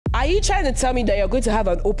you trying to tell me that you're going to have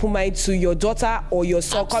an open mind to your daughter or your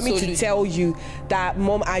son coming to tell you that,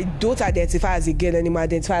 Mom, I don't identify as a girl anymore, I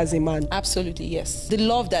identify as a man? Absolutely, yes. The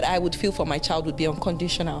love that I would feel for my child would be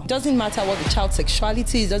unconditional. It doesn't matter what the child's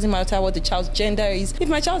sexuality is, doesn't matter what the child's gender is. If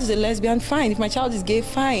my child is a lesbian, fine. If my child is gay,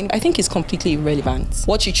 fine. I think it's completely irrelevant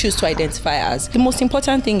what you choose to identify as. The most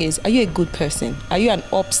important thing is, are you a good person? Are you an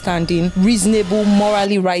upstanding, reasonable,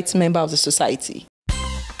 morally right member of the society?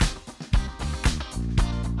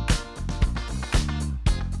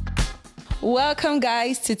 Welcome,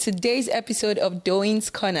 guys, to today's episode of Doyin's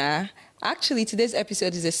Corner. Actually, today's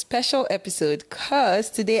episode is a special episode because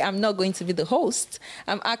today I'm not going to be the host.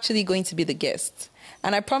 I'm actually going to be the guest.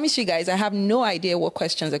 And I promise you guys, I have no idea what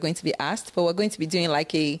questions are going to be asked, but we're going to be doing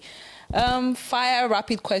like a fire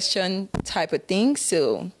rapid question type of thing.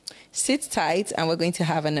 So sit tight and we're going to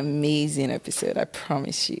have an amazing episode. I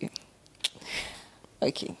promise you.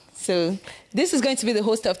 Okay. So this is going to be the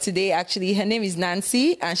host of today, actually. Her name is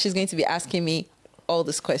Nancy, and she's going to be asking me all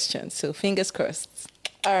these questions. So fingers crossed.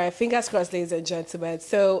 All right, fingers crossed, ladies and gentlemen.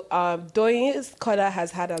 So Doyin's Corner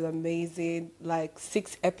has had an amazing,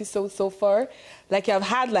 6 episodes so far. I've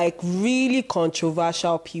had, really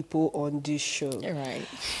controversial people on this show. Right.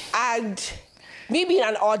 And me being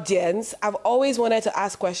an audience, I've always wanted to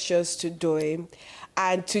ask questions to Doyin.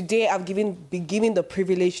 And today I've been given the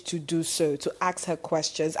privilege to do so, to ask her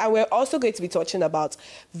questions. And we're also going to be talking about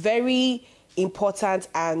very important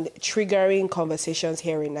and triggering conversations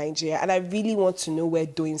here in Nigeria. And I really want to know where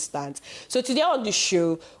Doyin stands. So today on the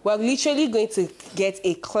show, we're literally going to get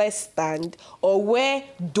a clear stand or where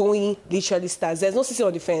Doyin literally stands. There's no sitting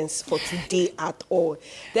on the fence for today at all.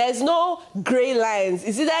 There's no gray lines.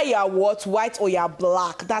 It's either you're white or you're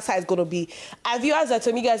black. That's how it's going to be. And viewers that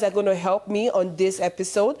told me guys are going to help me on this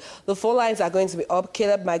episode. The phone lines are going to be up.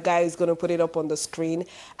 Caleb, my guy, is going to put it up on the screen.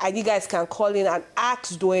 And you guys can call in and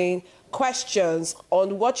ask Doyin questions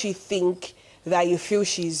on what you think that you feel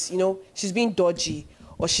she's being dodgy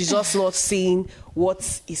or she's just not saying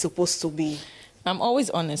what is supposed to be. I'm always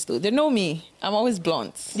honest though. They know me. I'm always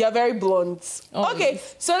blunt. You're very blunt. Always. Okay,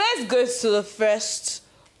 so let's go to the first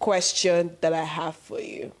question that I have for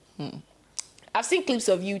you. I've seen clips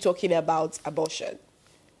of you talking about abortion.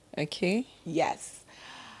 Okay. Yes.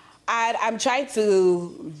 And I'm trying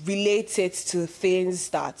to relate it to things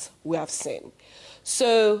that we have seen.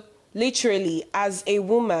 So literally, as a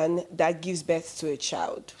woman that gives birth to a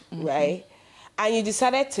child, right? And you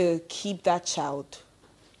decided to keep that child.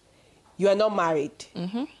 You are not married.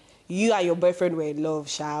 You and your boyfriend were in love,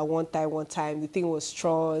 one time. The thing was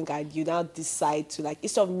strong, and you now decide to,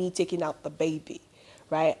 instead of me taking out the baby,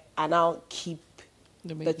 right? And now keep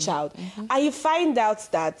the child. And you find out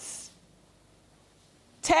that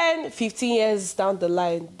 10, 15 years down the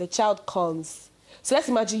line, the child comes. So let's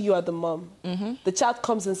imagine you are the mom. The child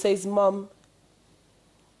comes and says, Mom,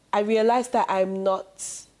 I realized that I'm not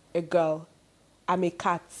a girl. I'm a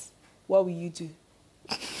cat. What will you do?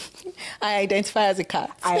 I identify as a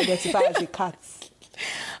cat. I identify as a cat.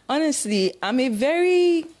 Honestly, I'm a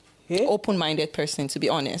very open-minded person, to be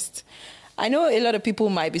honest. I know a lot of people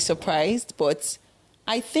might be surprised, but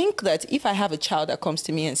I think that if I have a child that comes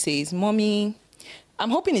to me and says, Mommy, I'm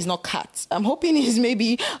hoping it's not cat. I'm hoping it's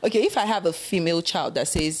maybe, okay, if I have a female child that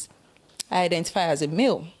says, I identify as a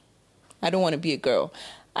male, I don't want to be a girl.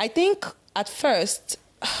 I think at first,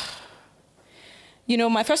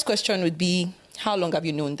 my first question would be, how long have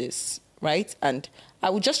you known this, right? And I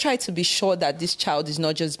would just try to be sure that this child is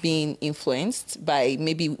not just being influenced by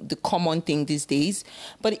maybe the common thing these days.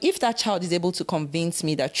 But if that child is able to convince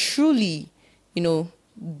me that truly,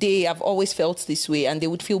 they have always felt this way and they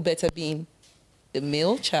would feel better being a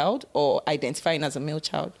male child or identifying as a male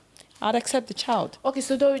child, I'd accept the child. Okay,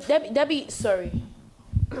 so Debbie, sorry.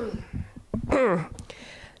 Let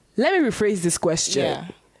me rephrase this question. Yeah.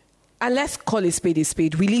 And let's call a spade a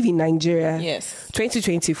spade. We live in Nigeria. Yes.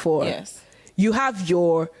 2024. Yes. You have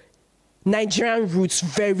your Nigerian roots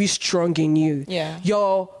very strong in you. Yeah.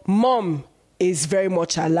 Your mom is very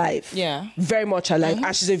much alive. Yeah. Very much alive.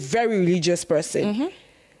 And she's a very religious person.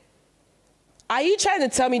 Are you trying to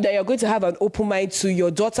tell me that you're going to have an open mind to your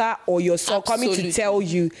daughter or your son coming to tell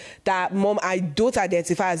you that, Mom, I don't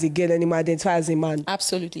identify as a girl anymore, I identify as a man?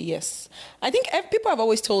 Absolutely, yes. I think people have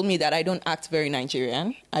always told me that I don't act very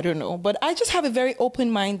Nigerian. I don't know. But I just have a very open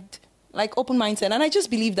mindset. And I just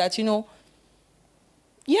believe that, as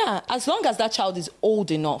long as that child is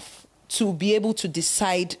old enough to be able to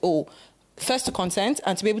decide, first to consent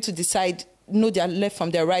and to be able to decide, know their left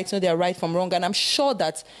from their right, know their right from wrong. And I'm sure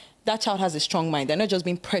that that child has a strong mind. They're not just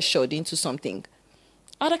being pressured into something.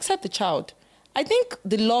 I'd accept the child. I think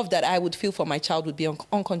the love that I would feel for my child would be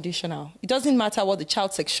unconditional. It doesn't matter what the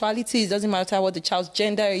child's sexuality is. It doesn't matter what the child's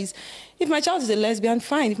gender is. If my child is a lesbian,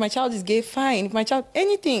 fine. If my child is gay, fine. If my child,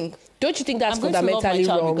 anything. Don't you think that's I'm going to love fundamentally my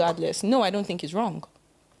child wrong? regardless. No, I don't think it's wrong.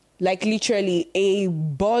 Like literally a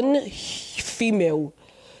born female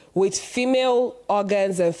with female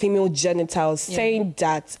organs and female genitals saying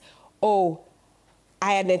that, oh,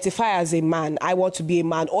 I identify as a man, I want to be a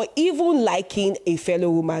man, or even liking a fellow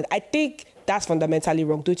woman. I think that's fundamentally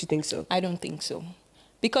wrong. Don't you think so? I don't think so.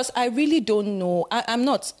 Because I really don't know.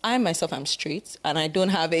 I myself am straight, and I don't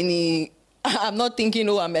have any, I'm not thinking,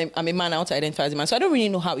 oh, I'm a man, I want to identify as a man. So I don't really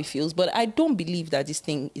know how it feels, but I don't believe that this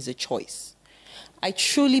thing is a choice. I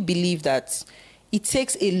truly believe that it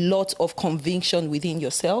takes a lot of conviction within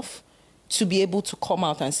yourself to be able to come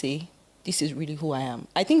out and say, this is really who I am.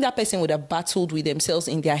 I think that person would have battled with themselves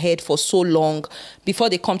in their head for so long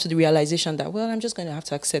before they come to the realization that, well, I'm just going to have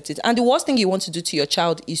to accept it. And the worst thing you want to do to your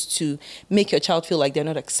child is to make your child feel like they're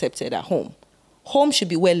not accepted at home. Home should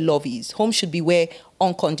be where love is. Home should be where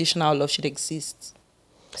unconditional love should exist.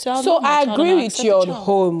 So I agree with you on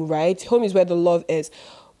home, right? Home is where the love is.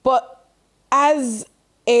 But as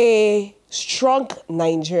a strong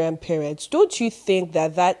Nigerian parent, don't you think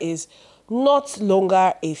that that is not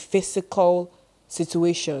longer a physical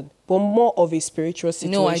situation, but more of a spiritual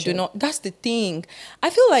situation? No, I do not. That's the thing. I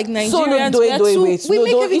feel like Nigerians,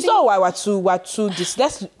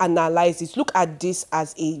 let's analyze this. Look at this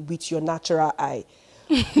as with your natural eye.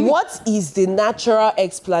 What is the natural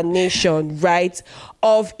explanation, right,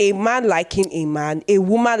 of a man liking a man, a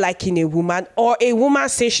woman liking a woman, or a woman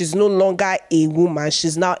saying she's no longer a woman,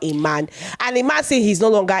 she's now a man, and a man saying he's no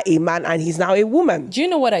longer a man and he's now a woman? Do you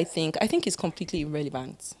know what I think? I think it's completely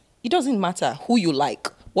irrelevant. It doesn't matter who you like,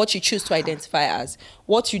 what you choose to identify as,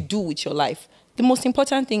 what you do with your life. The most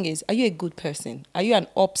important thing is, are you a good person? Are you an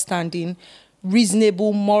upstanding,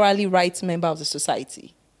 reasonable, morally right member of the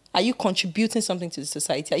society? Are you contributing something to the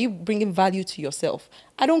society? Are you bringing value to yourself?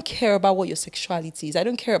 I don't care about what your sexuality is. I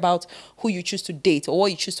don't care about who you choose to date or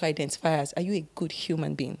what you choose to identify as. Are you a good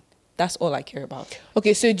human being? That's all I care about.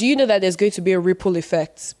 Okay, so do you know that there's going to be a ripple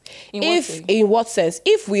effect? In what sense?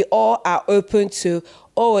 If we all are open to,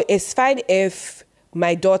 oh, it's fine if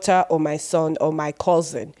my daughter or my son or my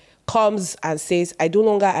cousin comes and says, I no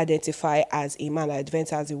longer identify as a man, I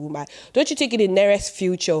identify as a woman. Don't you think in the nearest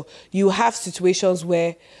future, you have situations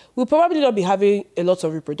where we'll probably not be having a lot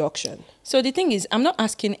of reproduction? So the thing is, I'm not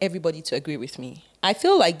asking everybody to agree with me. I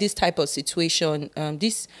feel like this type of situation,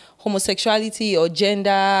 this homosexuality or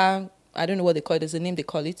gender, I don't know what they call it, there's a name they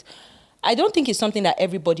call it. I don't think it's something that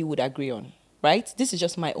everybody would agree on, right? This is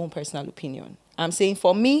just my own personal opinion. I'm saying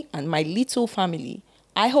for me and my little family,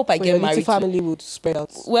 I hope I get married. Your family would spread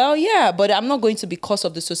out. Well, yeah, but I'm not going to, because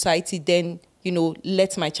of the society, then,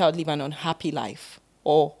 let my child live an unhappy life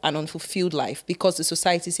or an unfulfilled life because the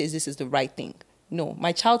society says this is the right thing. No,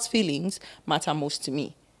 my child's feelings matter most to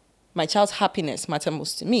me. My child's happiness matters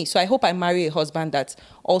most to me. So I hope I marry a husband that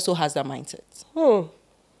also has that mindset.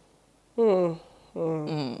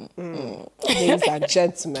 Ladies and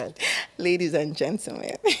gentlemen. Ladies and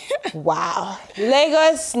gentlemen. Wow.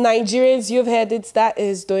 Lagos, Nigerians, you've heard it. That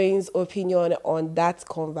is Doyin's opinion on that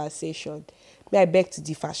conversation. May I beg to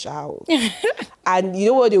differ, shall? And you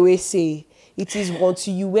know what they always say? It is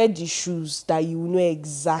until you wear the shoes that you know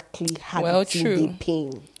exactly how they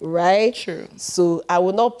pain, right? True. So I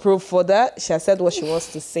will not probe further. She has said what she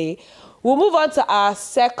wants to say. We'll move on to our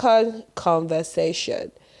second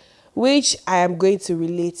conversation, which I am going to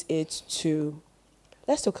relate it to.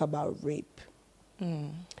 Let's talk about rape,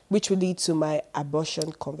 which will lead to my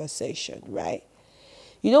abortion conversation, right?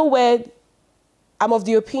 You know, where I'm of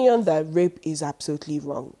the opinion that rape is absolutely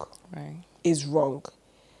wrong. Right. Is wrong.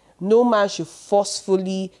 No man,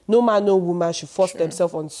 no woman should force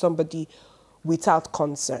themselves on somebody without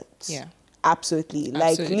consent. Yeah. Absolutely.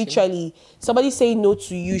 Like literally, somebody saying no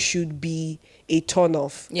to you should be a turn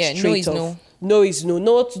off. Yeah, no is no. No is no.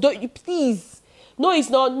 No, don't you please. No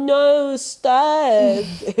is not. No, stop.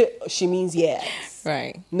 She means yes.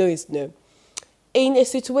 Right. No is no. In a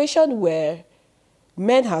situation where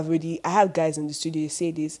men have I have guys in the studio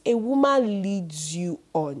say this, a woman leads you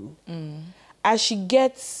on. As she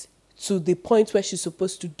gets to the point where she's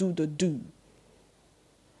supposed to do the do,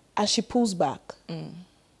 and she pulls back.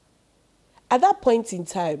 At that point in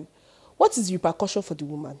time, what is the repercussion for the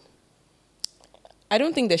woman? I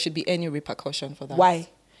don't think there should be any repercussion for that. Why?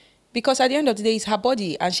 Because at the end of the day, it's her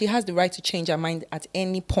body and she has the right to change her mind at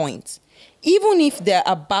any point. Even if they're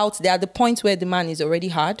at the point where the man is already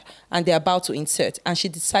hard and they're about to insert and she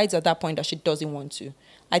decides at that point that she doesn't want to,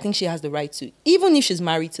 I think she has the right to, even if she's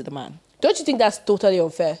married to the man. Don't you think that's totally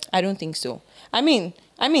unfair? I don't think so. I mean,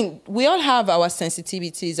 we all have our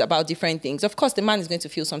sensitivities about different things. Of course, the man is going to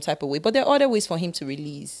feel some type of way, but there are other ways for him to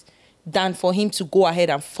release than for him to go ahead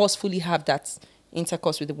and forcefully have that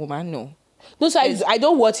intercourse with the woman. No, so I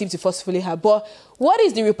don't want him to forcefully have, but what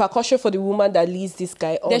is the repercussion for the woman that leads this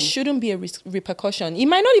guy on? There shouldn't be a repercussion. It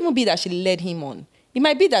might not even be that she led him on. It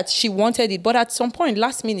might be that she wanted it, but at some point,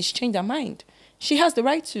 last minute, she changed her mind. She has the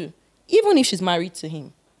right to, even if she's married to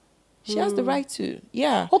him. She has the right to,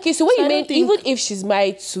 yeah. Okay, so when you mean even if she's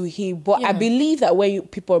married to him, but I believe that when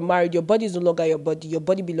people are married, your body is no longer your body. Your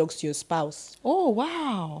body belongs to your spouse. Oh,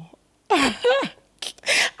 wow.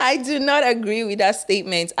 I do not agree with that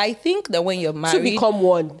statement. I think that when you're married... To become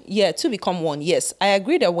one. Yeah, to become one, yes. I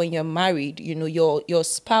agree that when you're married, your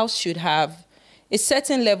spouse should have a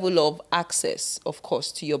certain level of access, of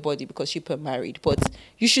course, to your body because you are married. But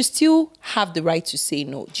you should still have the right to say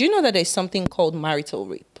no. Do you know that there's something called marital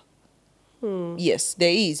rape? Yes,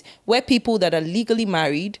 there is. Where people that are legally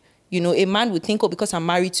married, a man would think, oh, because I'm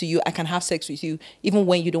married to you, I can have sex with you, even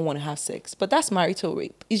when you don't want to have sex. But that's marital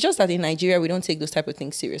rape. It's just that in Nigeria, we don't take those type of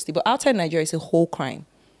things seriously. But outside Nigeria, it's a whole crime.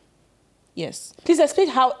 Yes. Please explain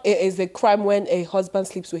how it is a crime when a husband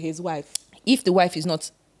sleeps with his wife. If the wife is not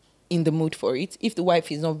in the mood for it, if the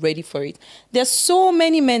wife is not ready for it. There's so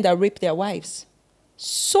many men that rape their wives.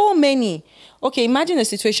 So many. Okay, imagine a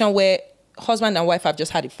situation where husband and wife have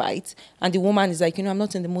just had a fight and the woman is like, I'm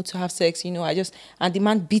not in the mood to have sex, and the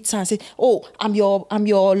man beats her and says, oh, I'm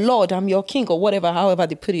your lord, I'm your king, or whatever, however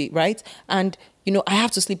they put it, right? And I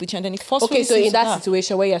have to sleep with you, and then he forcefully. Okay, so in that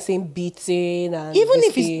situation where you're saying beating and even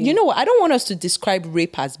if it's, what, I don't want us to describe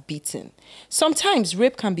rape as beating. Sometimes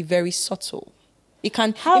rape can be very subtle. It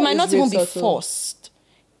might not even be forced.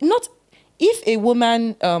 Not if a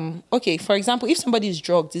woman, okay, for example, if somebody is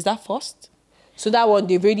drugged, is that forced? So that one,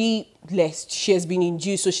 they've already left. She has been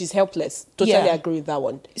induced, so she's helpless. Totally agree with that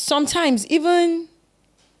one. Sometimes even,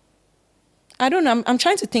 I don't know, I'm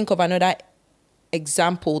trying to think of another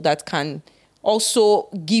example that can also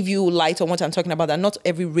give you light on what I'm talking about, that not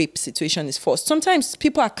every rape situation is forced. Sometimes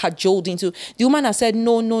people are cajoled into, the woman has said,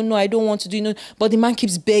 no, I don't want to do it, but the man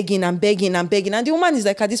keeps begging and begging and begging. And the woman is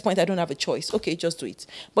like, at this point, I don't have a choice. Okay, just do it.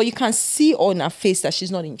 But you can see on her face that she's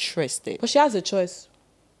not interested. But she has a choice.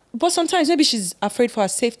 But sometimes maybe she's afraid for her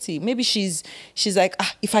safety. Maybe she's like,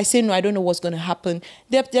 if I say no, I don't know what's going to happen.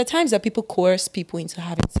 There are times that people coerce people into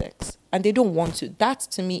having sex and they don't want to. That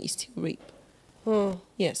to me is still rape.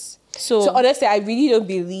 Yes. So honestly, I really don't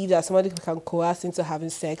believe that somebody can coerce into having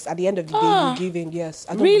sex. At the end of the day, you give in. Yes,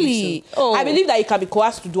 I don't believe so. Oh. I believe that you can be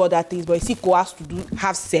coerced to do other things, but you see coerced to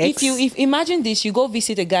have sex. If imagine this, you go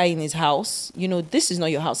visit a guy in his house. This is not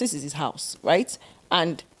your house. This is his house, right?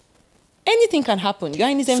 And anything can happen. You're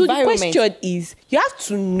in his environment. So the question is, you have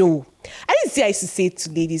to know. I didn't say I used to say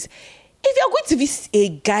to ladies, if you're going to visit a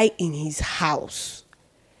guy in his house,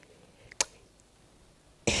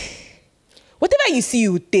 whatever you see,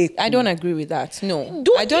 you take. I don't agree with that. No,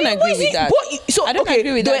 I don't agree with that. I don't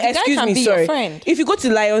agree with that. The guy can be your friend. If you go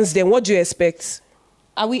to Lions, then what do you expect?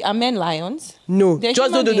 Are men lions? No,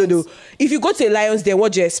 just no. If you go to Lions, then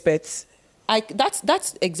what do you expect?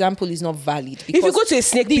 That example is not valid. If you go to a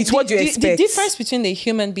snake pit, what do you expect? The difference between the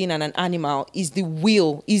human being and an animal is the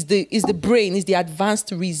will, is the brain, is the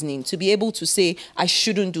advanced reasoning to be able to say, I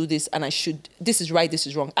shouldn't do this and this is right, this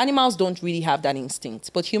is wrong. Animals don't really have that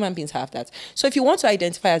instinct, but human beings have that. So if you want to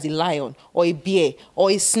identify as a lion or a bear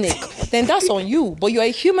or a snake, then that's on you. But you're a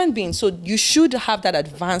human being, so you should have that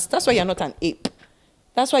advanced. That's why you're not an ape.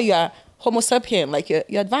 That's why you are Homo sapien, like you're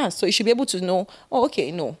advanced. So you should be able to know, oh,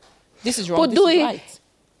 okay, no. This is wrong, this is right.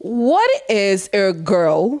 What is a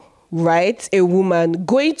girl, right, a woman,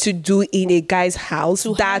 going to do in a guy's house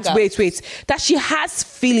that she has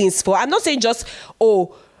feelings for? I'm not saying just,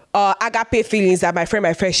 agape feelings that my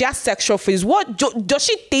friend. She has sexual feelings. What does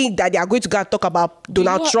she think that they are going to go and talk about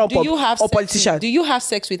Donald Trump or politicians? Do you have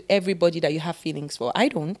sex with everybody that you have feelings for? I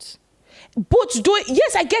don't. But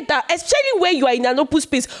yes, I get that, especially when you are in an open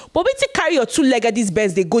space. But when you carry your two-legged these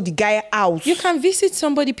birds, they go the guy out. You can visit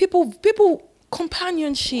somebody. People,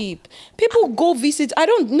 companionship. People go visit. I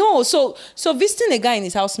don't know. So visiting a guy in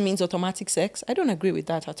his house means automatic sex. I don't agree with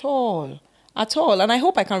that at all. At all. And I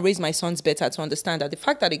hope I can raise my sons better to understand that the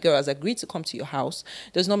fact that a girl has agreed to come to your house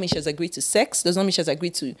does not mean she has agreed to sex, does not mean she has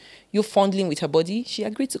agreed to you fondling with her body. She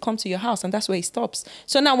agreed to come to your house, and that's where it stops.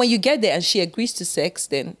 So now when you get there and she agrees to sex,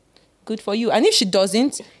 then good for you. And if she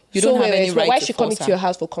doesn't, you don't have any right to force her. Why is she coming to your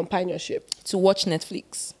house for companionship? To watch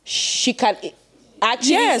Netflix. She can actually.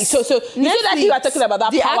 Yes. So you know that you are talking about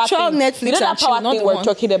that the power actual thing. Netflix, you know that power thing we're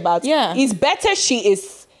talking about. Yeah. It's better she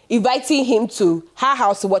is inviting him to her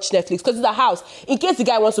house to watch Netflix because it's a house. In case the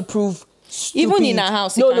guy wants to prove Even in our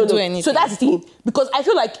house, you can't do anything. So that's the thing. Because I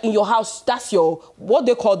feel like in your house, that's your, what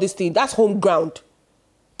they call this thing, that's home ground.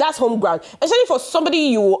 That's home ground. Especially for somebody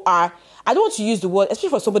you are, I don't want to use the word, especially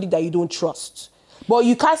for somebody that you don't trust. But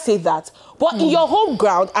you can't say that. But in your home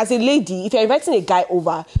ground, as a lady, if you're inviting a guy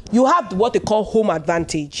over, you have what they call home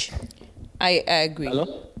advantage. I agree.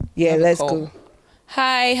 Hello? Yeah, let's go.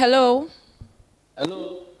 Hi, hello.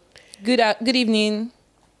 Hello? Good evening.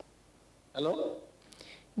 Hello?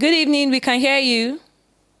 Good evening, we can hear you.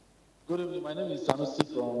 Good evening. My name is Sanusi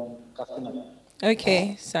from Katsina.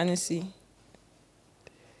 Okay, Sanusi.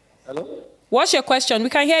 Hello? What's your question? We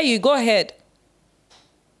can hear you. Go ahead.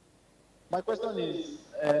 My question is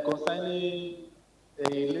concerning a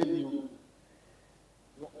lady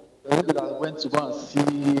that went to go and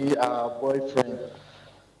see her boyfriend.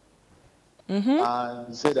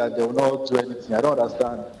 And said that they will not do anything. I don't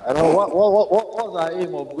understand. I don't know what's her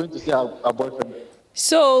aim of going to see her boyfriend?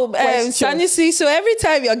 So, Sanusi, so every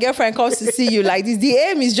time your girlfriend comes to see you like this, the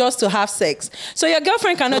aim is just to have sex. So your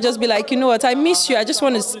girlfriend cannot just be like, you know what, I miss you, I just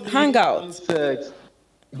want to hang out. Sex.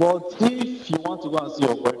 But if you want to go and see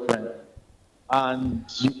your boyfriend and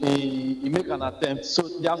you make an attempt, so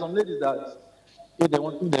there are some ladies that if they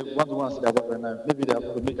want to go and see their boyfriend, maybe they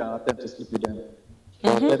will make an attempt to sleep with them.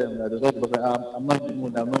 Or tell them that I'm not in the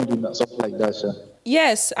mood, I'm not doing that, something like that. Sure.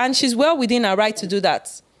 Yes, and she's well within her right to do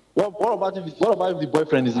that. What about if the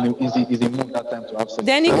boyfriend is in mood that time to have sex?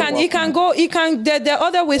 Then there are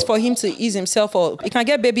other ways for him to ease himself, or he can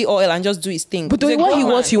get baby oil and just do his thing. But the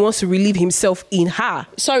what he wants to relieve himself in her.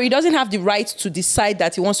 Sorry, he doesn't have the right to decide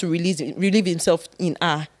that he wants to relieve himself in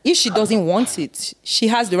her. If she doesn't want it, she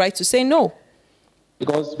has the right to say no.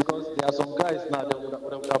 Because there are some guys now that would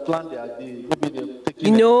have planned their day. Maybe they're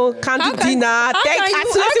taking can't do dinner. Can't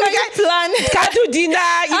do dinner.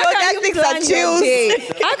 Netflix and chills.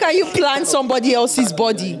 How can you plan somebody else's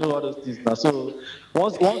body? You know all those things now. So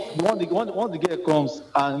once the girl comes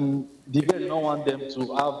and the girl don't want them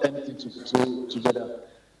to have anything to together,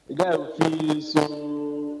 the guy will feel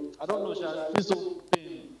so. I don't know. She feel so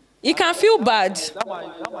pain. He can feel bad. That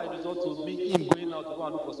might result to me him going out to go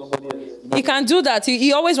and look for somebody else. You know? He can do that.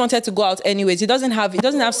 He always wanted to go out anyways. He doesn't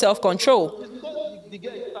have self-control. It's because the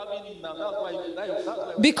girl is stabbing him now. That's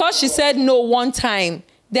why. Because she said no one time.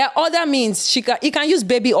 There are other means. He can use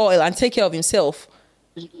baby oil and take care of himself.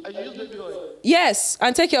 You use baby oil? Yes,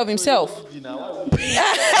 and take care of himself. He's not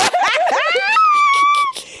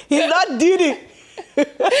doing it.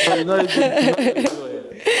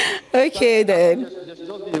 Okay then. There should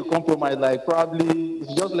just be a compromise. Like probably if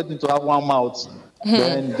you just let him to have one mouth,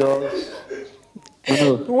 then just. You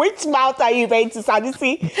know. Which mouth are you going to,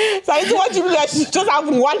 Sanusi? Sanusi, what do you mean that she just have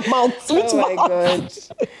one mouth? Which mouth? My God.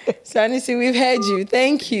 Sanusi, we've heard you.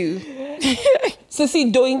 Thank you. So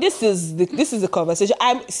see, Doyin, this is the conversation.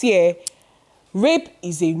 Rape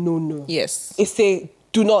is a no-no. Yes. It's a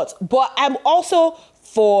do not. But I'm also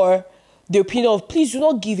for the opinion of please do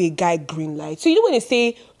not give a guy green light. So you know when they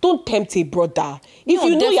say don't tempt a brother. If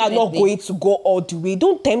you know you are not going to go all the way,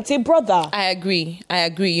 don't tempt a brother. I agree.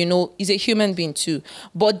 You know, he's a human being too.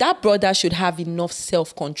 But that brother should have enough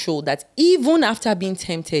self-control that even after being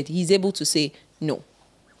tempted, he's able to say no.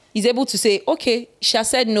 He's able to say, okay, she has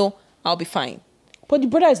said no, I'll be fine. But the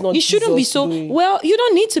brother is not You shouldn't be so... doing. Well, you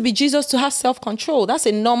don't need to be Jesus to have self-control. That's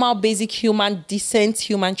a normal, basic decent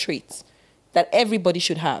human trait that everybody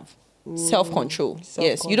should have. Self-control.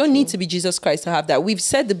 Yes, you don't need to be Jesus Christ to have that. We've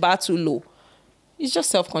set the bar too low. It's just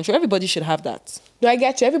self-control. Everybody should have that. No, I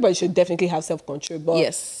get you. Everybody should definitely have self-control. But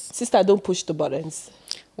yes. Sister, don't push the buttons.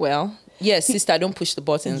 Well, yes, sister, don't push the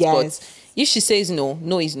buttons. Yes. But if she says no,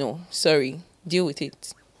 no is no. Sorry. Deal with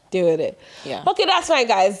it. Deal with it. Yeah. Okay, that's fine,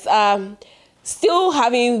 guys. Still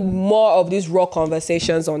having more of these raw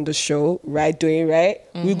conversations on the show, right?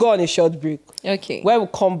 We go on a short break. Okay. When we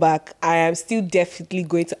come back, I am still definitely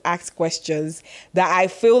going to ask questions that I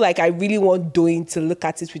feel like I really want Doyin to look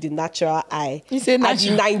at it with the natural eye. You say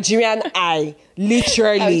natural. The Nigerian eye,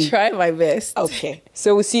 literally. I'll try my best. Okay.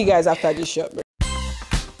 So we'll see you guys after this short break.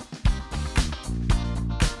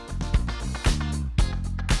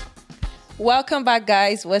 Welcome back,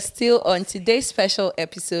 guys. We're still on today's special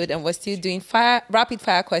episode and we're still doing rapid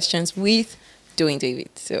fire questions with Doyin David.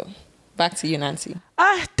 So back to you, Nancy.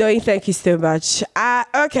 Doyin, thank you so much.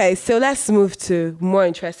 Okay, so let's move to more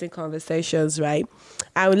interesting conversations, right?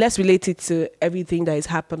 And let's relate it to everything that is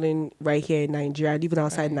happening right here in Nigeria and even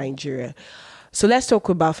outside Nigeria. So let's talk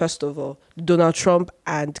about, first of all, Donald Trump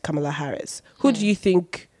and Kamala Harris. Who do you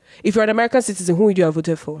think, if you're an American citizen, who would you have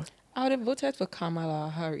voted for? I would have voted for Kamala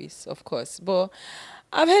Harris, of course. But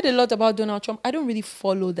I've heard a lot about Donald Trump. I don't really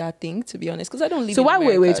follow that thing, to be honest, because I don't live in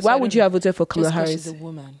America. Why would you have voted for Kamala Harris? She's a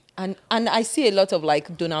woman. And I see a lot of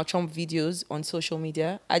like Donald Trump videos on social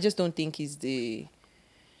media. I just don't think he's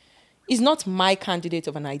not my candidate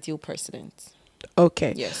of an ideal president.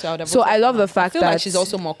 Okay. Yeah, so I love the fact I feel that like she's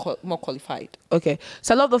also more qualified. Okay.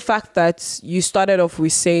 So I love the fact that you started off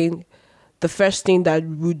with saying the first thing that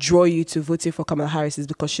would draw you to voting for Kamala Harris is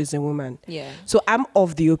because she's a woman. Yeah. So I'm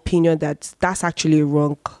of the opinion that that's actually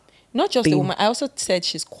wrong. Not just thing. a woman. I also said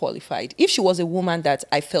she's qualified. If she was a woman that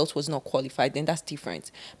I felt was not qualified, then that's different.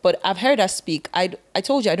 But I've heard her speak. I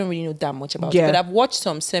told you I don't really know that much about her. But I've watched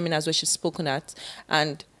some seminars where she's spoken at,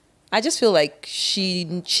 and I just feel like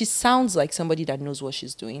she sounds like somebody that knows what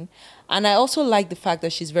she's doing. And I also like the fact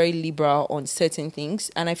that she's very liberal on certain things.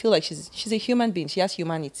 And I feel like she's a human being. She has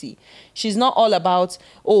humanity. She's not all about,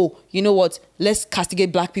 oh, you know what, let's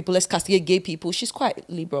castigate black people, let's castigate gay people. She's quite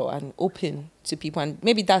liberal and open to people. And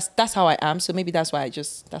maybe that's how I am. So maybe that's why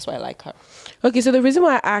I like her. Okay, so the reason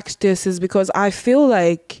why I asked this is because I feel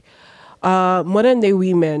like modern day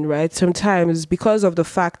women, right, sometimes because of the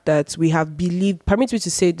fact that we have believed, permit me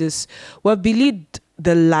to say this, we have believed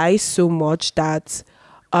the lie so much that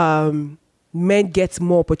men get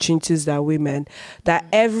more opportunities than women, that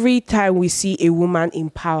every time we see a woman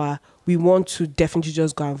in power, we want to definitely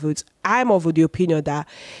just go and vote. I'm of the opinion that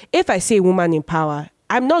if I say a woman in power,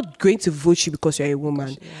 I'm not going to vote you because you're a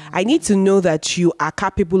woman. I need to know that you are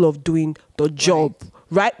capable of doing the job,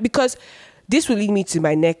 right? Because this will lead me to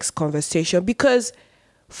my next conversation, because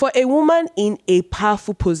for a woman in a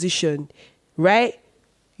powerful position, right,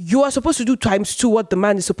 you are supposed to do times 2 what the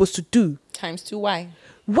man is supposed to do. Times 2, why?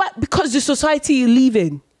 What? Because the society you live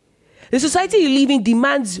in. The society you live in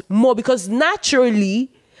demands more, because naturally,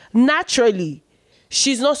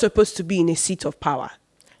 she's not supposed to be in a seat of power.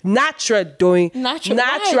 Naturally. Why?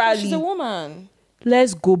 She's a woman.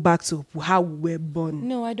 Let's go back to how we were born.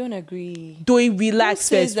 No, I don't agree. Doyin, relax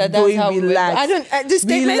first. Doyin, relax. I don't. This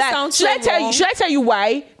statement sounds so wrong. Should I tell you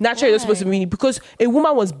why? Naturally, you're supposed to be, because a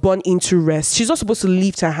woman was born into rest. She's not supposed to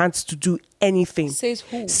lift her hands to do anything. Says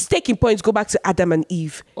who? Taking points, go back to Adam and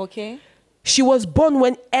Eve. Okay. She was born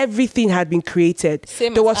when everything had been created.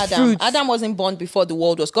 There was fruit. Adam wasn't born before the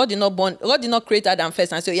world was. God did not create Adam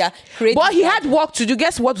first and say, create. But he had work to do.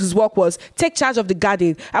 Guess what his work was? Take charge of the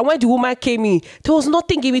garden. And when the woman came in, there was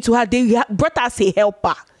nothing given to her. They brought us a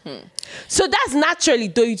helper. So that's naturally,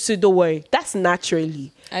 don't worry. That's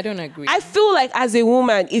naturally. I don't agree. I feel like as a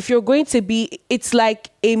woman, if you're going to be, it's like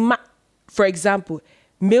for example,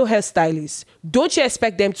 male hairstylists, don't you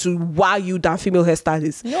expect them to wow you than female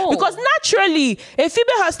hairstylists? No. Because naturally, a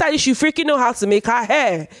female hairstylist, you freaking know how to make her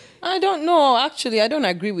hair. I don't know. Actually, I don't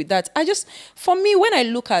agree with that. For me, when I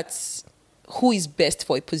look at who is best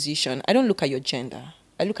for a position, I don't look at your gender.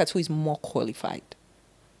 I look at who is more qualified.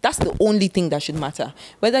 That's the only thing that should matter.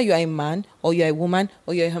 Whether you are a man or you're a woman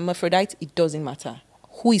or you're a hermaphrodite, it doesn't matter.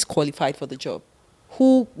 Who is qualified for the job?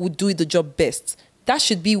 Who would do the job best? That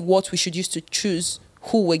should be what we should use to choose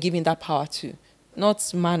who we're giving that power to,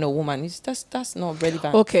 not man or woman. That's not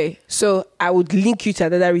relevant. Okay, so I would link you to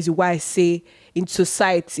another reason why I say in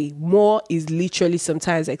society, more is literally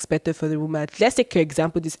sometimes expected for the woman. Let's take, for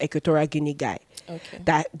example, this Equatorial Guinea guy,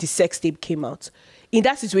 that the sex tape came out. In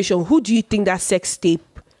that situation, who do you think that sex tape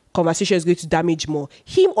conversation is going to damage more?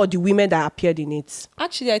 Him or the women that appeared in it?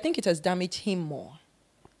 Actually, I think it has damaged him more.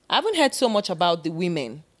 I haven't heard so much about the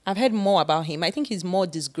women. I've heard more about him. I think he's more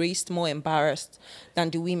disgraced, more embarrassed than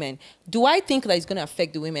the women. Do I think that it's going to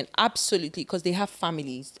affect the women? Absolutely, because they have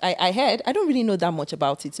families. I heard, I don't really know that much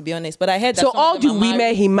about it, to be honest, but I heard that so all the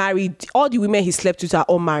women he married, all the women he slept with are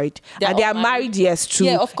all married. And they are married, yes, to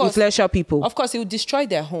influential people. Of course, it would destroy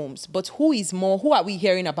their homes. But who are we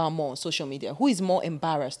hearing about more on social media? Who is more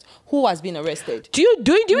embarrassed? Who has been arrested? Do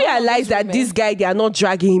you realize that this guy, they are not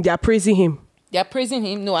dragging him, they are praising him? They are praising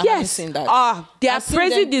him? No, I haven't seen that. They are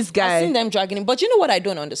praising this guy. I've seen them dragging him. But you know what I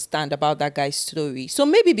don't understand about that guy's story? So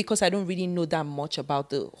maybe because I don't really know that much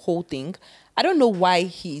about the whole thing, I don't know why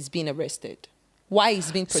he's being arrested. Why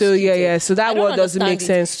he's being prosecuted. So that word doesn't make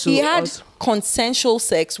sense to us. He had consensual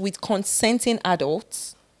sex with consenting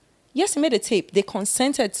adults. Yes, he made a tape. They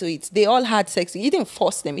consented to it. They all had sex. He didn't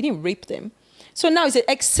force them. He didn't rape them. So now he said,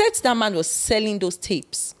 except that man was selling those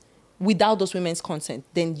tapes without those women's consent,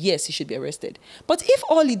 then yes, he should be arrested. But if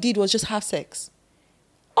all he did was just have sex,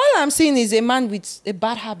 all I'm seeing is a man with a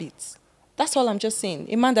bad habit. That's all I'm just saying.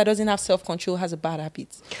 A man that doesn't have self-control has a bad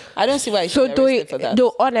habit. I don't see why he should be arrested for that.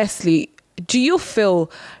 So, honestly, do you feel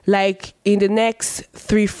like in the next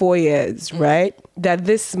 3-4 years, right, that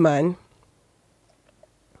this man,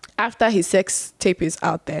 after his sex tape is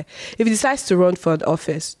out there, if he decides to run for the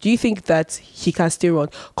office, do you think that he can still run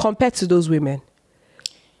compared to those women?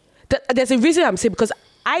 There's a reason I'm saying, because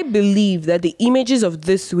I believe that the images of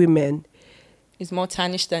these women is more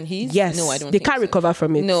tarnished than his. Yes, No, I don't. They think can't so. recover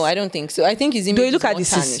from it. No, I don't think so. I think his image Though you look is at more the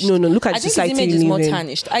tarnished. look at I the think society his image is we more live in.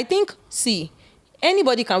 tarnished. I think, see,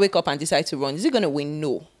 anybody can wake up and decide to run. Is he going to win?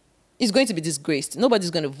 No. He's going to be disgraced. Nobody's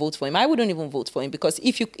going to vote for him. I wouldn't even vote for him because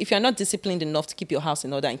if you're not disciplined enough to keep your house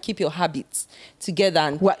in order and keep your habits together,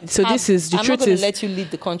 and so this is the I'm truth. not going is to let you lead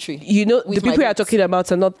the country. You know, the people you are talking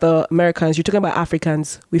about are not the Americans. You're talking about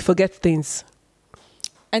Africans. We forget things.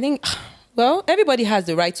 I think, well, everybody has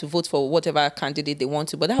the right to vote for whatever candidate they want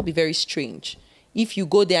to, but that would be very strange if you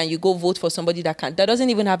go there and you go vote for somebody that doesn't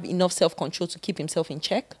even have enough self-control to keep himself in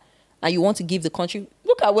check, and you want to give the country.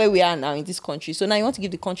 Look at where we are now in this country. So now you want to give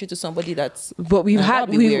the country to somebody that's. But we've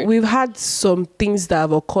had some things that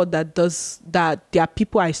have occurred that there are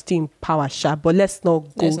people are still in power, but let's not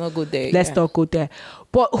go there. Let's not go there.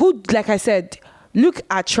 But who, like I said, look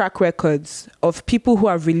at track records of people who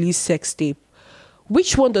have released sex tape.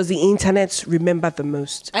 Which one does the internet remember the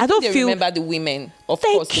most? I don't feel remember the women. Of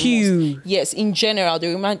course, thank you. Most. Yes, in general, they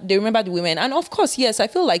remember the women, and of course, yes, I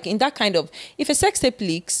feel like in that kind of, if a sex tape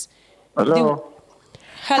leaks. Hello.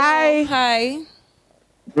 Hi.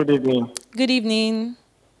 Good evening. Good evening.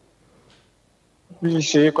 This is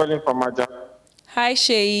Shay calling from Maja. Hi,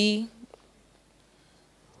 Shay.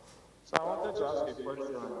 So I wanted to ask a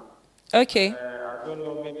question. Okay. I don't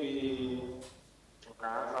know, maybe you can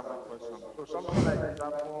answer my question. So something like this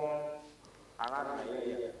happened around my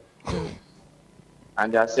area.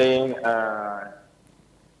 And they are saying the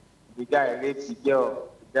guy raped the girl,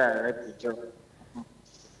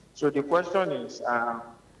 So the question is,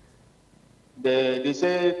 they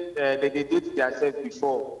say they did themselves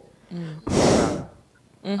before.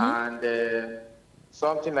 And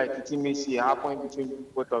something like intimacy happened between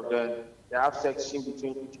both of them. They have sex in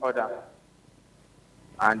between each other.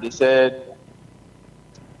 And they said,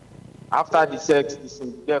 after the sex,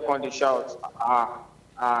 they come to shout,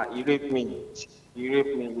 he raped me.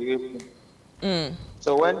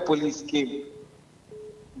 So when police came,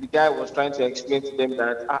 the guy was trying to explain to them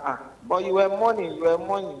that, but you were mourning.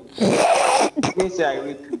 He didn't say I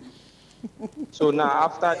raped you. So now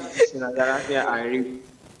after the decision, I raped.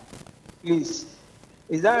 Please,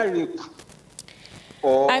 is that rape?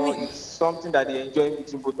 Or it's something that they enjoy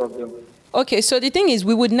between both of them? Okay, so the thing is,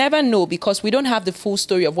 we would never know because we don't have the full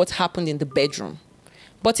story of what happened in the bedroom.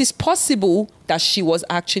 But it's possible that she was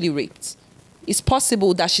actually raped. It's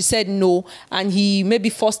possible that she said no and he maybe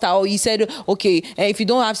forced her, or he said, okay, if you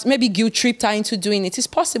don't have, maybe guilt tripped her into doing it. It's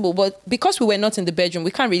possible, but because we were not in the bedroom,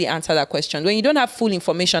 we can't really answer that question. When you don't have full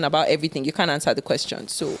information about everything, you can't answer the question.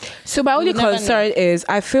 So my only concern is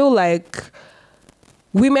I feel like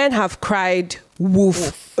women have cried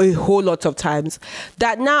wolf a whole lot of times.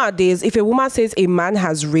 That nowadays, if a woman says a man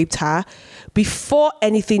has raped her, before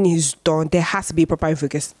anything is done, there has to be a proper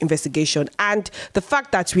investigation. And the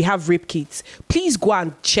fact that we have rape kits, please go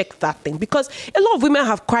and check that thing. Because a lot of women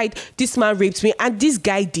have cried, this man raped me, and this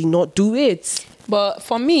guy did not do it. But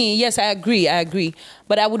for me, yes, I agree.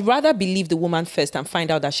 But I would rather believe the woman first and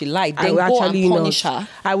find out that she lied, then go and punish her.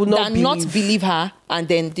 I would not than not believe her, and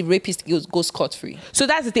then the rapist goes scot-free. So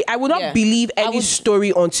that's the thing. I would not believe any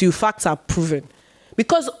story until facts are proven.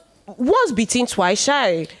 Because once beaten, twice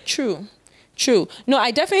shy. True. No,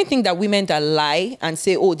 I definitely think that women that lie and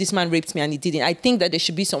say, oh, this man raped me and he didn't, I think that there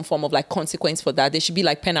should be some form of like consequence for that. There should be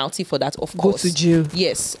like penalty for that, of course. Go to jail.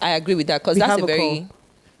 Yes, I agree with that because that's a very...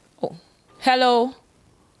 Oh, hello?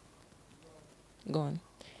 Go on.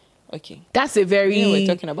 Okay. That's a very... we're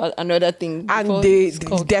talking about another thing. And they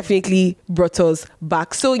definitely brought us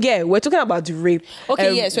back. So yeah, we're talking about the rape.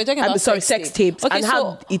 Okay, yes, we're talking about sex tapes and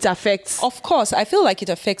how it affects... Of course, I feel like it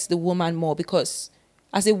affects the woman more because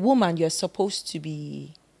as a woman, you're supposed to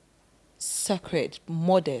be sacred,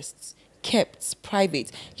 modest, kept,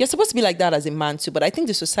 private. You're supposed to be like that as a man too, but I think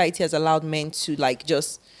the society has allowed men to like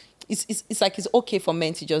just... It's like it's okay for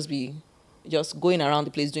men to just be just going around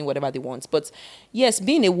the place doing whatever they want. But yes,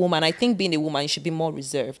 being a woman, I think being a woman, you should be more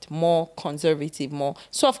reserved, more conservative, more...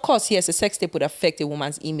 So of course, yes, a sex tape would affect a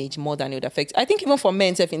woman's image more than it would affect... I think even for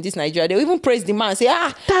men in this Nigeria, they'll even praise the man and say,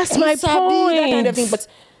 that's my point. That kind of thing. But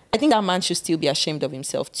I think that man should still be ashamed of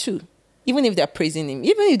himself too. Even if they're praising him,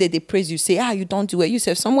 even if they praise you, say, you don't do it. You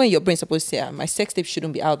say, somewhere in your brain supposed to say, my sex tape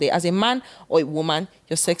shouldn't be out there. As a man or a woman,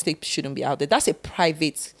 your sex tape shouldn't be out there. That's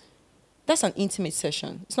that's an intimate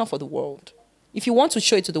session. It's not for the world. If you want to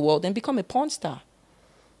show it to the world, then become a porn star.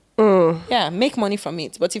 Yeah, make money from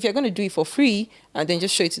it. But if you're going to do it for free and then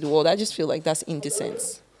just show it to the world, I just feel like that's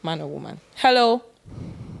indecent, man or woman. Hello.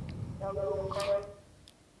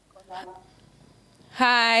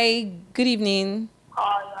 Hi, good evening.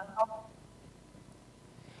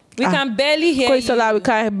 We can barely hear Koisola, you. we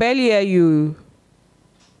can barely hear you.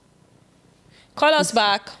 Call us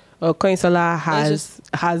back. Koisola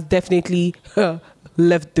has definitely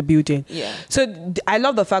left the building. Yeah. So I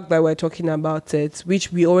love the fact that we're talking about it,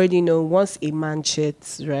 which we already know. Once a man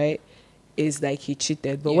cheats, right, it's like he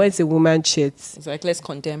cheated. But once a woman cheats, it's like, let's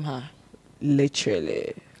condemn her.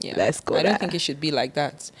 Literally. Yeah. Let's go. I don't think it should be like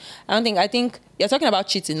that. I think you're talking about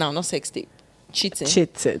cheating now, not sex tape.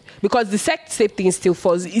 Cheating. Because the sex tape thing still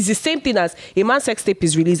falls. It's the same thing as a man's sex tape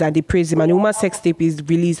is released and they praise him, and a woman's sex tape is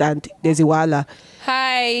released and there's a wala.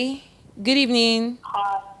 Hi. Good evening.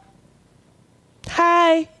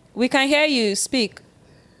 Hi. We can hear you. Speak.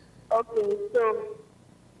 Okay, so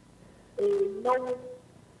no,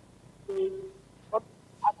 what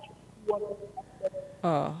actually wanted to accept,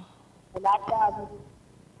 Oh. and after having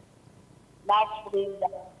naturally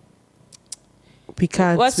that We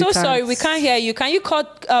can't. We're so sorry. We can't hear you. Can you call?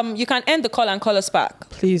 You can end the call and call us back.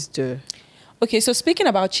 Please do. Okay, so speaking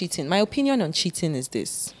about cheating, my opinion on cheating is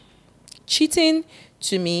this. Cheating,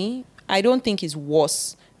 to me, I don't think is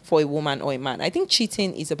worse for a woman or a man. I think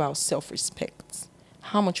cheating is about self-respect.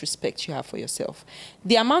 How much respect you have for yourself.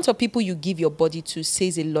 The amount of people you give your body to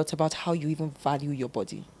says a lot about how you even value your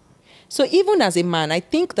body. So even as a man, I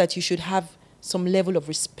think that you should have some level of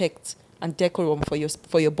respect and decorum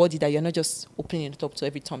for your body, that you're not just opening it up to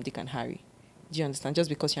every Tom, Dick and Harry. Do you understand? Just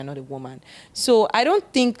because you're not a woman. So I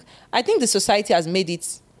think the society has made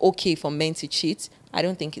it okay for men to cheat. I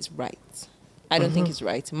don't think it's right. I don't think it's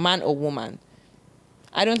right. Man or woman.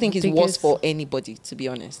 I don't think it's worse for anybody, to be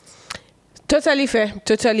honest. Totally fair.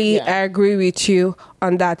 Totally, Yeah. I agree with you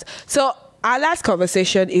on that. So our last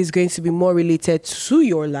conversation is going to be more related to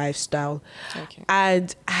your lifestyle. Okay.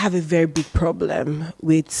 And I have a very big problem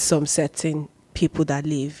with some certain people that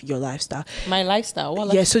live your lifestyle. My lifestyle?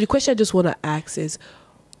 What Yeah, so the question I just want to ask is,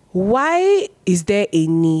 why is there a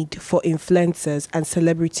need for influencers and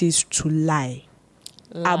celebrities to lie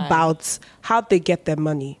about how they get their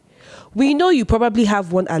money? We know you probably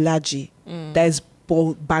have one allergy that is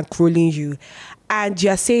bankrolling you, and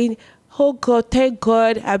you're saying, oh God, thank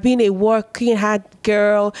God, I've been a working hard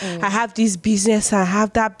girl. I have this business, I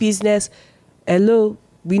have that business. Hello,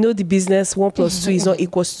 we know the business 1 + 2 is not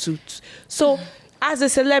equals to 2. So as a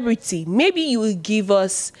celebrity, maybe you will give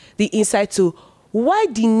us the insight to why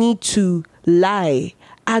the need to lie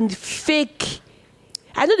and fake.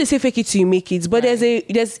 I know they say fake it till you make it, but there's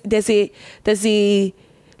a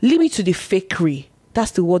limit to the fakery.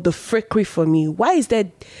 That's the word, the fakery for me. Why is there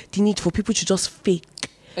the need for people to just be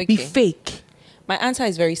fake? My answer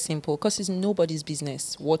is very simple, because it's nobody's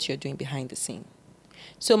business what you're doing behind the scene.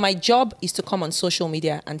 So my job is to come on social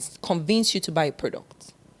media and convince you to buy a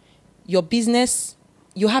product. Your business,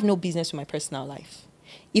 you have no business with my personal life.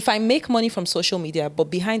 If I make money from social media, but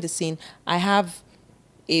behind the scene, I have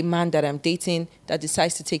a man that I'm dating that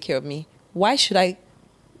decides to take care of me, why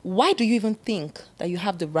do you even think that you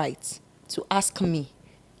have the right to ask me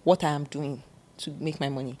what I am doing to make my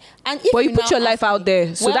money? And if But you put your life out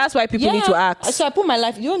there, so that's why people need to ask. So I put my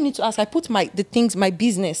life, you don't need to ask, I put my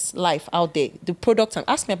business life out there, the product, and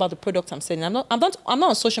ask me about the product I'm selling. I'm not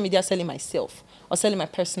on social media selling myself or selling my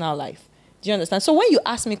personal life. Do you understand? So when you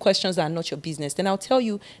ask me questions that are not your business, then I'll tell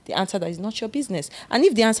you the answer that is not your business. And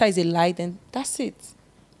if the answer is a lie, then that's it.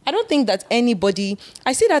 I don't think that anybody,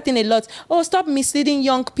 I see that thing a lot. Oh, stop misleading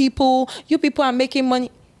young people. You people are making money.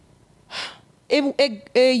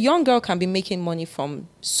 A young girl can be making money from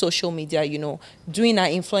social media, doing her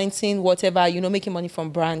influencing, whatever, making money from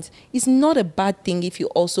brands. It's not a bad thing if you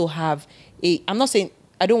also have I'm not saying,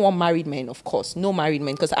 I don't want married men, of course. No married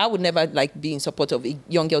men, because I would never be in support of a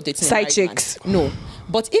young girl dating a married chicks. man. No.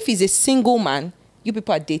 But if he's a single man, you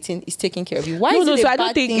people are dating, is taking care of you. Why is it so a I don't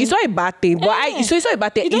bad think thing? it's not a bad thing. But so it's not a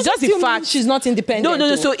bad thing. It's just the fact she's not independent.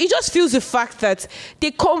 No. So it just feels the fact that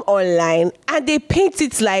they come online and they paint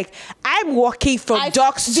it like I'm working from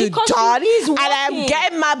dusk to dawn and I'm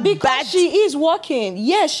getting my bag. She is working.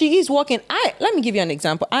 Yes, she is working. Let me give you an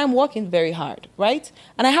example. I'm working very hard, right?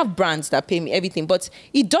 And I have brands that pay me everything, but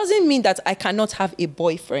it doesn't mean that I cannot have a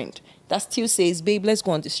boyfriend that still says, babe, let's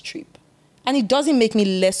go on this trip. And it doesn't make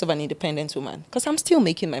me less of an independent woman, because I'm still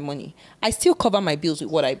making my money. I still cover my bills with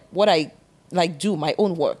what I do, my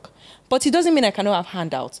own work. But it doesn't mean I cannot have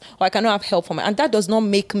handouts or I cannot have help from it. And that does not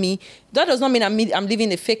mean I'm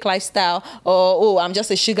living a fake lifestyle, or I'm just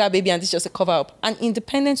a sugar baby and this is just a cover up. An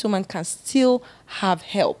independent woman can still have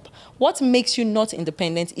help. What makes you not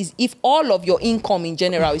independent is if all of your income in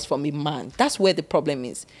general is from a man. That's where the problem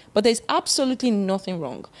is. But there's absolutely nothing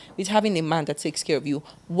wrong with having a man that takes care of you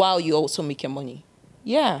while you also make your money.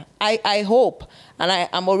 Yeah, I hope. And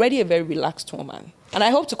I'm already a very relaxed woman. And I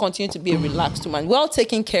hope to continue to be a relaxed woman, well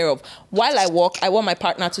taken care of. While I work, I want my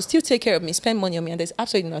partner to still take care of me, spend money on me, and there's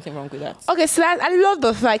absolutely nothing wrong with that. Okay, so I love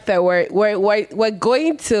the fact that we're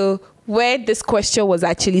going to where this question was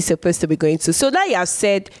actually supposed to be going to. So now you have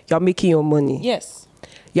said you're making your money. Yes.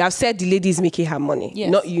 You have said the lady is making her money, Yes.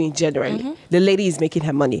 not you in general. The lady is making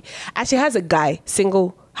her money. And she has a guy,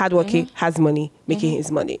 single, hardworking, has money, making his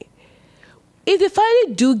money. If they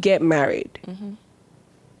finally do get married,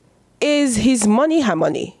 is his money her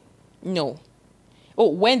money? No. Oh,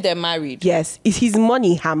 when they're married? Yes. Is his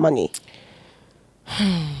money her money?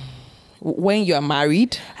 When you're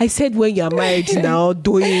married? I said when you're married now,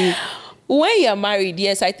 doing... When you're married,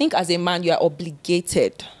 yes, I think as a man, you are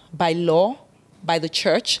obligated by law, by the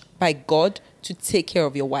church, by God, to take care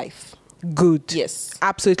of your wife. Good. Yes.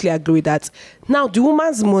 Absolutely agree with that. Now, the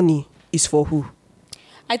woman's money is for who?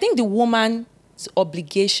 I think the woman's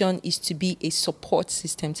obligation is to be a support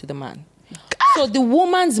system to the man. So the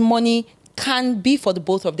woman's money can be for the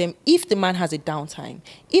both of them if the man has a downtime.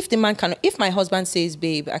 If my husband says,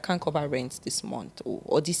 babe, I can't cover rent this month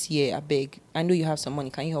or this year, I beg, I know you have some money,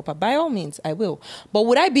 can you help her? By all means, I will. But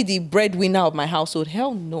would I be the breadwinner of my household?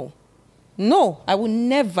 Hell no. No, I will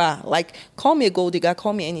never, call me a gold digger,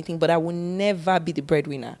 call me anything, but I will never be the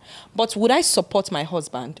breadwinner. But would I support my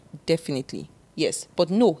husband? Definitely. Yes, but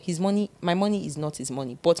no, my money is not his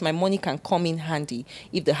money, but my money can come in handy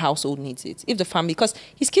if the household needs it, if the family, because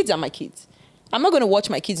his kids are my kids. I'm not going to watch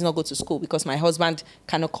my kids not go to school because my husband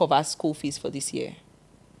cannot cover school fees for this year.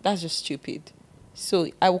 That's just stupid. So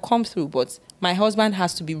I will come through, but my husband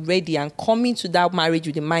has to be ready and come into that marriage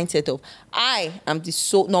with the mindset of, I am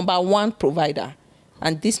the number one provider,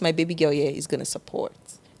 and this, my baby girl here, is going to support.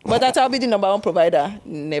 But that I'll be the number one provider,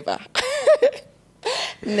 never.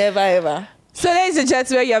 Never, ever. So, ladies and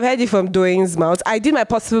gentlemen, you have heard it from Doyin's mouth. I did my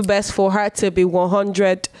possible best for her to be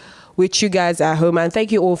 100 with you guys at home. And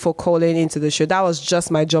thank you all for calling into the show. That was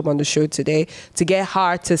just my job on the show today, to get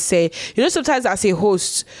her to say, sometimes as a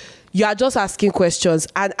host, you are just asking questions.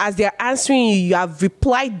 And as they're answering you, you have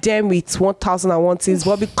replied them with 1,001 things.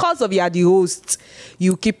 But because of you are the host,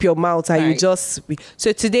 you keep your mouth and you just...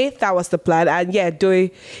 So today, that was the plan. And yeah,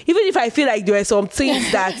 Doyin, even if I feel like there were some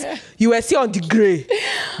things that you were still on the grey,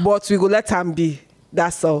 but we go let them be.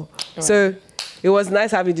 That's all. Right. So it was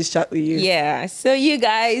nice having this chat with you. Yeah. So you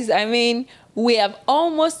guys, we've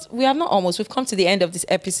come to the end of this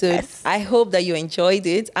episode. Yes. I hope that you enjoyed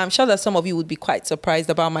it. I'm sure that some of you would be quite surprised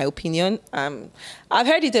about my opinion. I've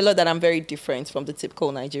heard it a lot that I'm very different from the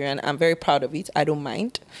typical Nigerian. I'm very proud of it. I don't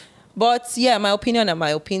mind. But yeah, my opinion are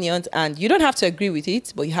my opinions, and you don't have to agree with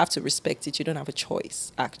it, but you have to respect it. You don't have a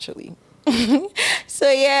choice, actually. So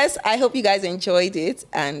yes, I hope you guys enjoyed it.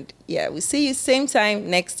 And yeah, we'll see you same time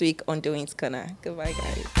next week on Doyin's Corner. Goodbye,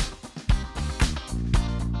 guys.